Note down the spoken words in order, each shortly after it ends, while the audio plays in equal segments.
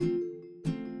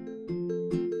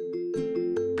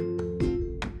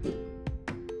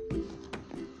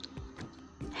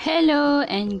Hello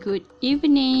and good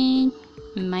evening.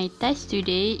 My task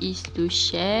today is to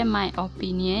share my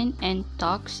opinion and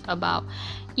talks about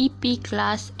EP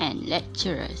class and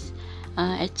lecturers.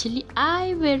 Actually,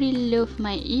 I very love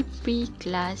my EP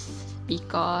class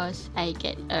because I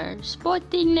get a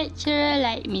sporting lecturer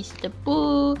like Mr.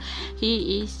 Pooh.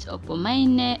 He is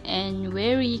open-minded and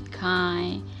very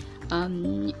kind.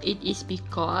 It is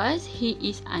because he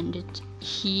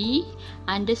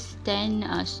understand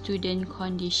student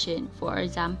condition. For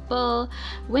example,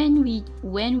 when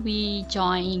we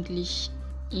join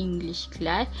English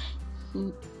class,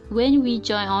 when we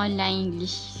join online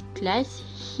English class,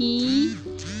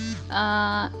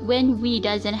 when we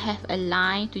doesn't have a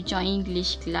line to join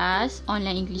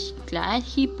online English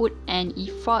class, he put an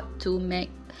effort to make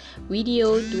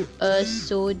video to us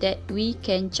so that we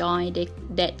can join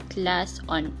that class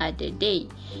on other day.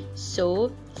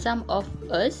 So some of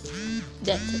us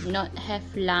that not have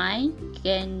line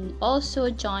can also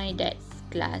join that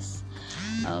class.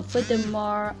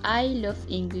 Furthermore, I love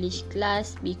English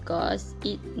class because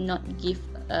it not give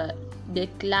the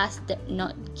class that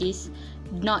not give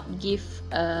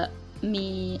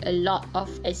me a lot of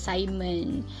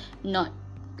assignment, not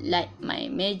like my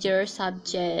major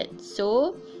subject.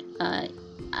 So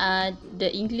the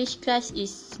English class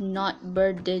is not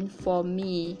burden for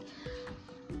me.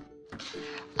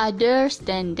 Others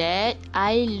than that,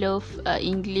 I love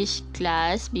English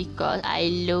class because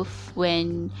I love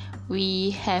when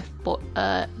we have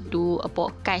do a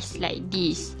podcast like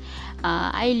this.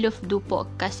 I love do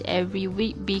podcast every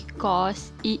week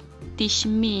because it teach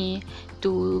me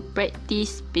to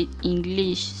practice speak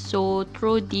English. So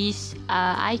through this,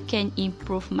 I can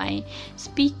improve my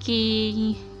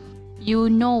speaking. You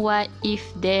know what? If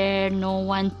there no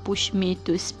one push me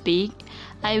to speak,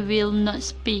 I will not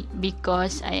speak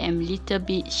because I am little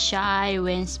bit shy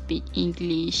when speak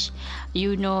English.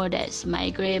 You know that my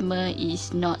grammar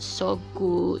is not so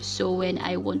good, so when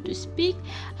I want to speak,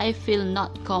 I feel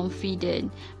not confident.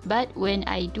 But when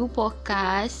I do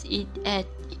podcast, it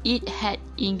had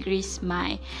increased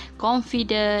my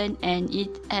confidence, and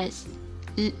it has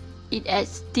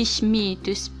teach me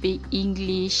to speak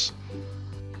English.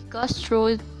 Because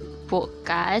through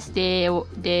podcast,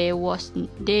 there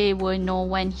were no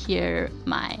one hear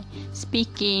my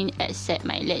speaking except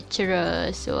my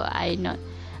lecturer, so I not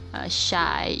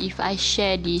shy if I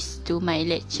share this to my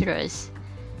lecturers.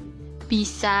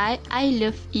 Besides, I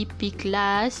love EP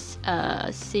class.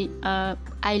 I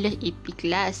love EP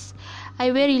class.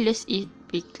 I very love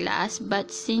EP class, but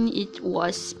since it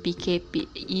was PKP,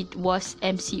 it was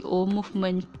MCO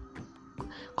movement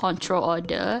control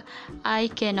order, I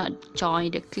cannot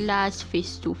join the class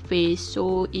face to face,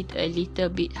 so it's a little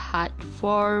bit hard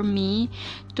for me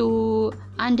to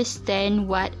understand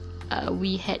what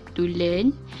we had to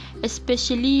learn,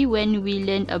 especially when we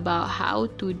learn about how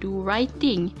to do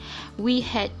writing. We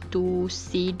had to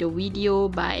see the video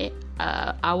by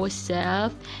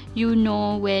ourselves. You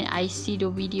know, when I see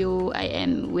the video, I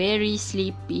am very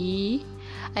sleepy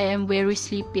and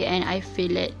I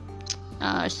feel it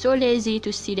so lazy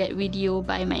to see that video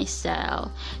by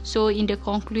myself. So in the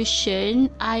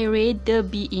conclusion, I rather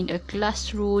be in a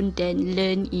classroom than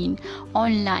learn in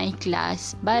online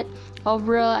class. But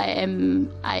overall, I am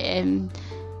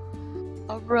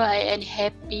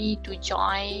happy to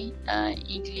join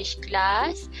English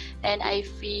class, and I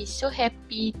feel so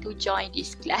happy to join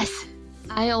this class.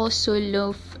 I also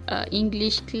love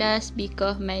English class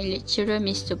because my lecturer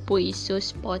Mr. Pooh is so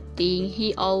sporting.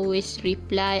 He always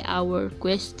reply our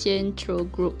question through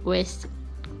group WhatsApp.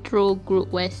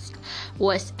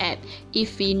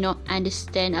 If we not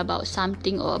understand about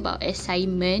something or about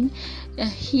assignment,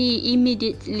 he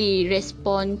immediately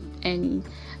respond and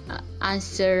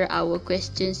answer our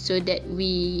questions so that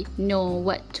we know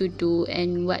what to do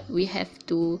and what we have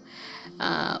to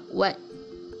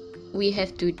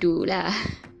do lah.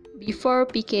 Before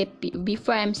PKP,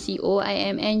 before MCO, I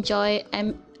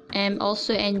am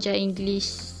also enjoy English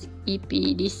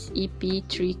this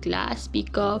EP3 class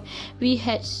because we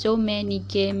had so many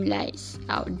games like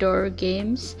outdoor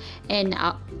games and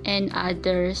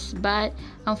others. But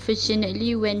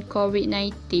unfortunately, when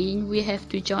COVID-19, we have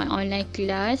to join online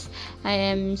class. I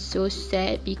am so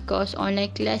sad because online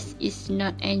class is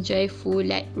not enjoyable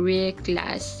like real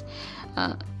class.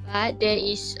 But there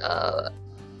is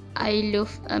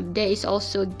there is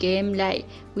also game like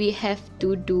we have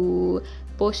to do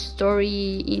post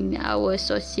story in our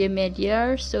social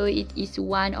media, so it is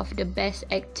one of the best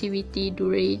activity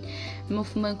during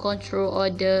movement control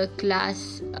order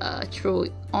class through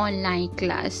online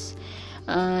class.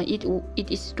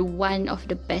 it is the one of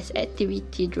the best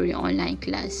activity during online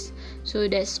class. So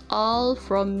that's all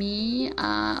from me.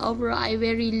 Overall, I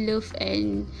very love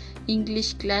an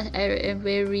English class. I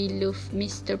very love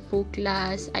Mr. Po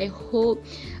class. I hope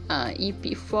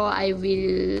EP4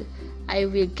 I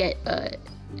will get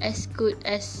as good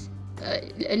as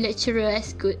a lecturer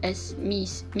as good as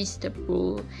Mr.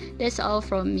 Po. That's all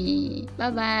from me.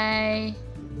 Bye bye.